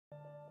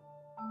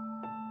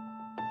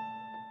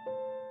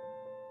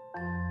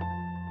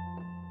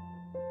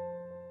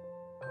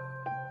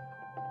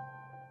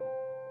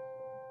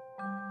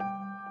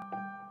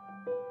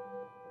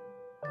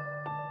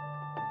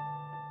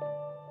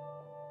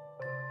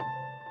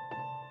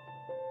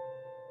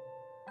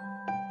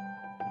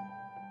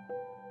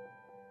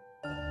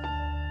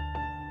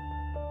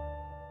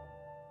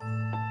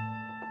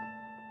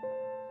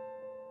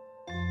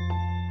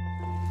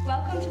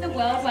Welcome to the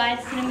worldwide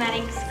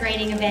cinematic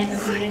screening event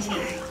of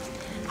Unity.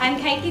 I'm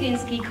Kate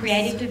Gudinski,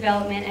 Creative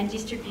Development and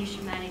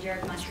Distribution Manager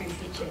at Mushroom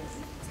Pictures.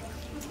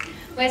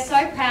 We're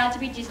so proud to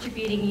be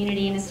distributing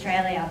Unity in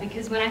Australia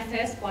because when I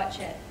first watched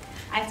it,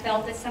 I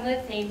felt that some of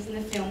the themes in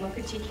the film were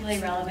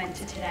particularly relevant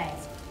to today.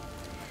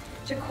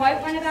 To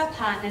quote one of our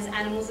partners,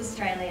 Animals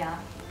Australia,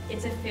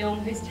 it's a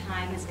film whose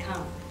time has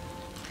come.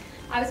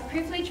 I was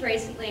privileged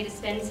recently to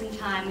spend some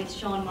time with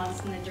Sean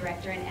Monson, the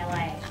director, in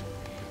LA.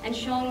 And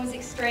Sean was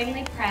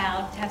extremely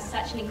proud to have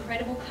such an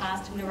incredible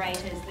cast of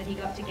narrators that he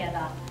got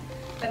together,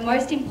 but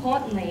most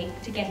importantly,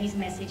 to get his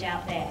message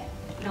out there.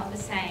 Not the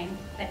same,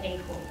 but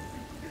equal.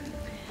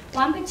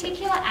 One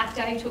particular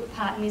actor who took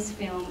part in this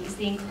film is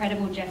the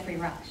incredible Geoffrey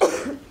Rush.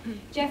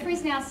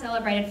 Geoffrey's now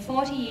celebrated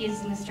 40 years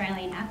as an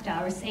Australian actor,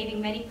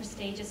 receiving many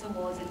prestigious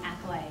awards and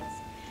accolades.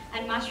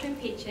 And Mushroom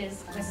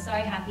Pictures, we're so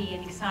happy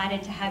and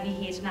excited to have you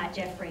here tonight,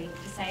 Geoffrey,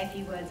 to say a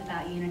few words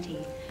about Unity.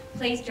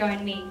 Please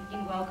join me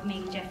in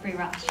welcoming Geoffrey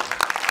Rush.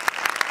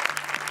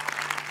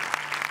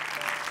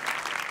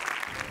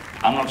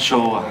 I'm not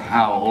sure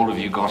how all of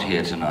you got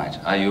here tonight.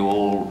 Are you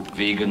all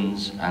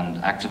vegans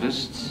and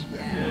activists?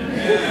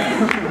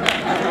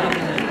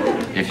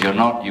 If you're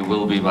not, you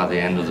will be by the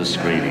end of the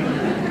screening.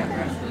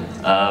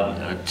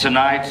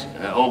 Tonight,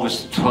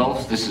 August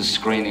 12th, this is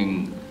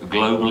screening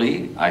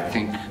globally. I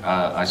think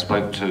I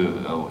spoke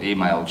to, or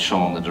emailed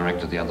Sean, the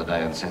director, the other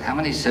day and said, how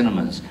many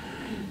cinemas?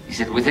 He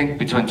said, we think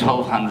between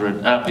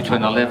 11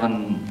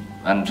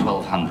 and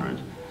 1,200,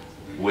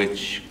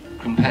 which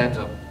compared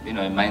to, you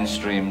know,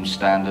 mainstream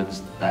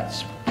standards,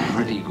 that's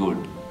pretty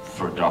good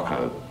for a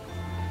doco.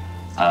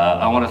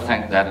 I want to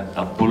thank that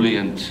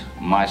ebullient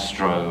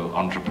maestro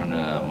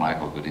entrepreneur,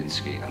 Michael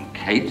Gudinski, and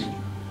Kate,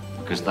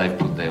 because they've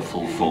put their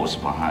full force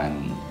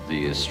behind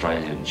the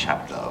Australian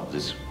chapter of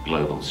this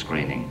global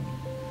screening.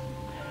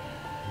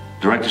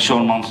 Director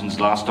Sean Monson's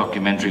last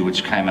documentary,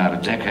 which came out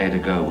a decade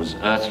ago, was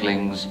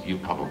Earthlings.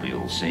 You've probably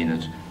all seen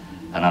it.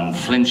 An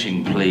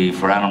unflinching plea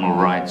for animal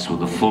rights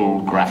with a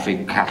full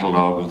graphic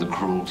catalogue of the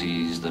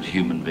cruelties that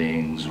human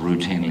beings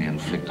routinely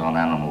inflict on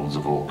animals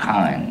of all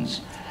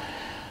kinds.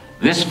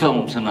 This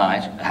film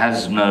tonight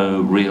has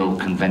no real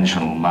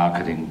conventional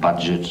marketing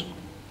budget.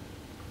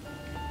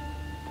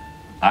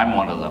 I'm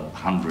one of the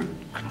 100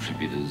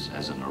 contributors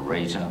as a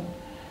narrator.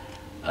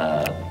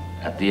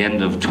 At the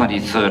end of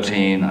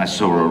 2013, I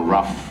saw a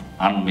rough,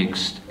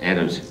 unmixed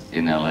edit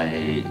in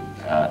LA.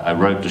 I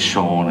wrote to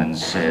Sean and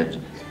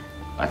said,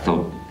 I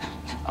thought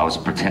I was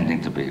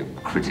pretending to be a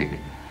critic.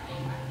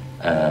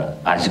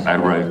 I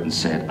wrote and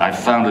said, I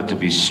found it to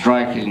be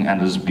striking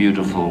and as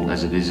beautiful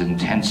as it is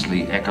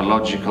intensely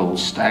ecological,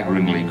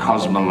 staggeringly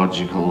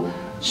cosmological,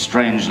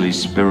 strangely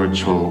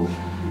spiritual,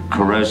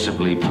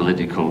 corrosively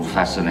political,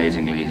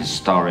 fascinatingly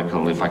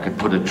historical. If I could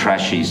put a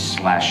trashy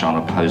slash on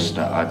a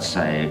poster, I'd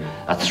say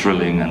a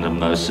thrilling and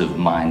immersive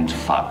mind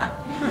fuck.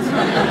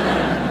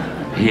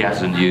 He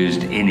hasn't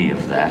used any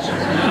of that.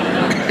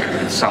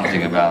 It's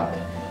something about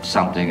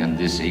something and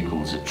this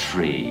equals a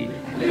tree.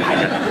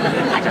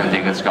 I don't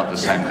think it's got the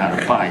same kind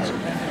of bite.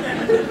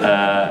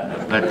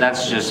 But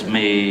that's just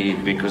me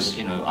because,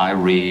 you know, I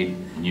read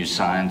New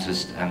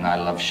Scientist and I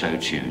love show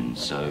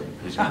tunes, so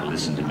who's going to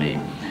listen to me?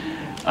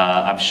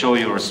 I'm sure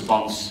your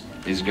response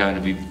is going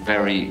to be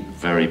very,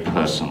 very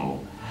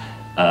personal.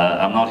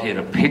 I'm not here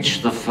to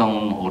pitch the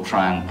film or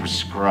try and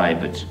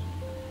prescribe it.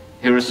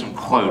 Here are some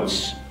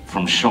quotes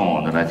from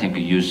Sean that I think are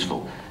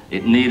useful.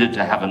 It needed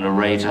to have a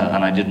narrator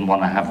and I didn't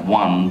want to have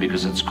one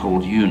because it's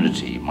called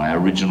Unity. My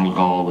original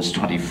goal was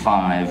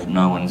 25,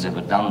 no one's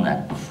ever done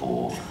that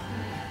before.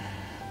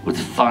 With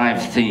 5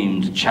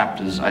 themed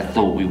chapters, I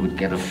thought we would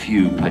get a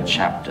few per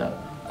chapter.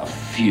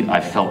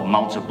 I felt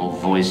multiple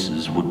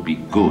voices would be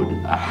good.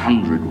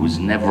 100 was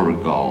never a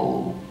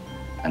goal,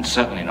 and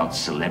certainly not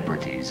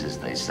celebrities, as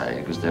they say,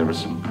 because there are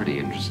some pretty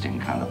interesting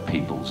kind of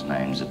people's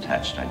names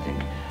attached, I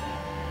think.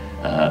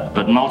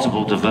 But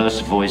multiple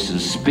diverse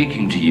voices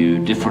speaking to you,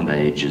 different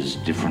ages,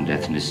 different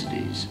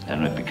ethnicities,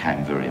 and it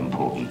became very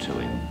important to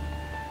him.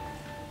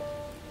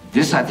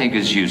 This, I think,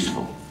 is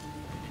useful.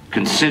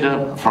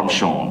 Consider, from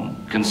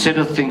Sean,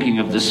 consider thinking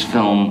of this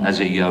film as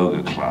a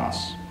yoga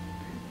class.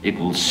 It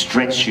will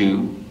stretch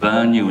you,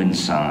 burn you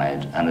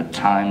inside, and at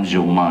times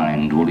your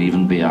mind will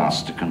even be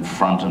asked to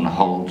confront and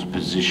hold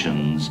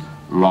positions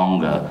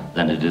longer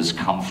than it is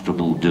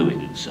comfortable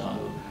doing so.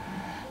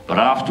 But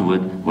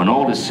afterward, when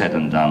all is said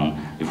and done,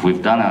 if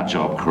we've done our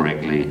job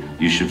correctly,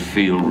 you should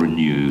feel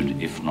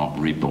renewed, if not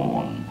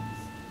reborn.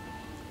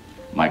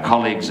 My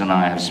colleagues and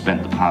I have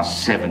spent the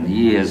past 7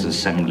 years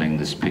assembling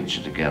this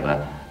picture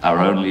together. Our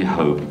only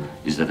hope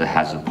is that it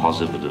has a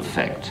positive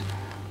effect.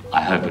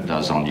 I hope it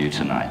does on you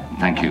tonight.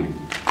 Thank you.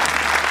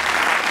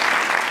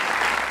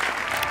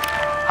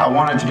 I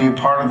wanted to be a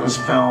part of this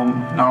film,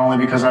 not only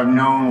because I've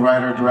known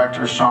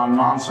writer-director Sean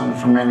Monson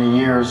for many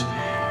years,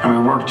 and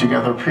we worked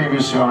together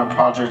previously on a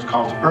project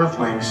called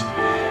Earthlings,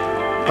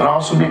 but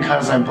also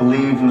because I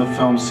believe in the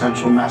film's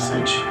central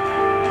message,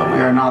 that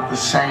we are not the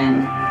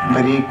same,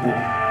 but equal.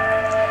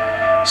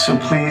 So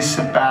please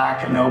sit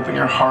back and open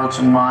your hearts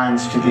and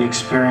minds to the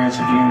experience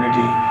of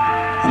unity.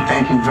 And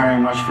thank you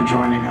very much for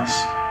joining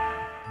us.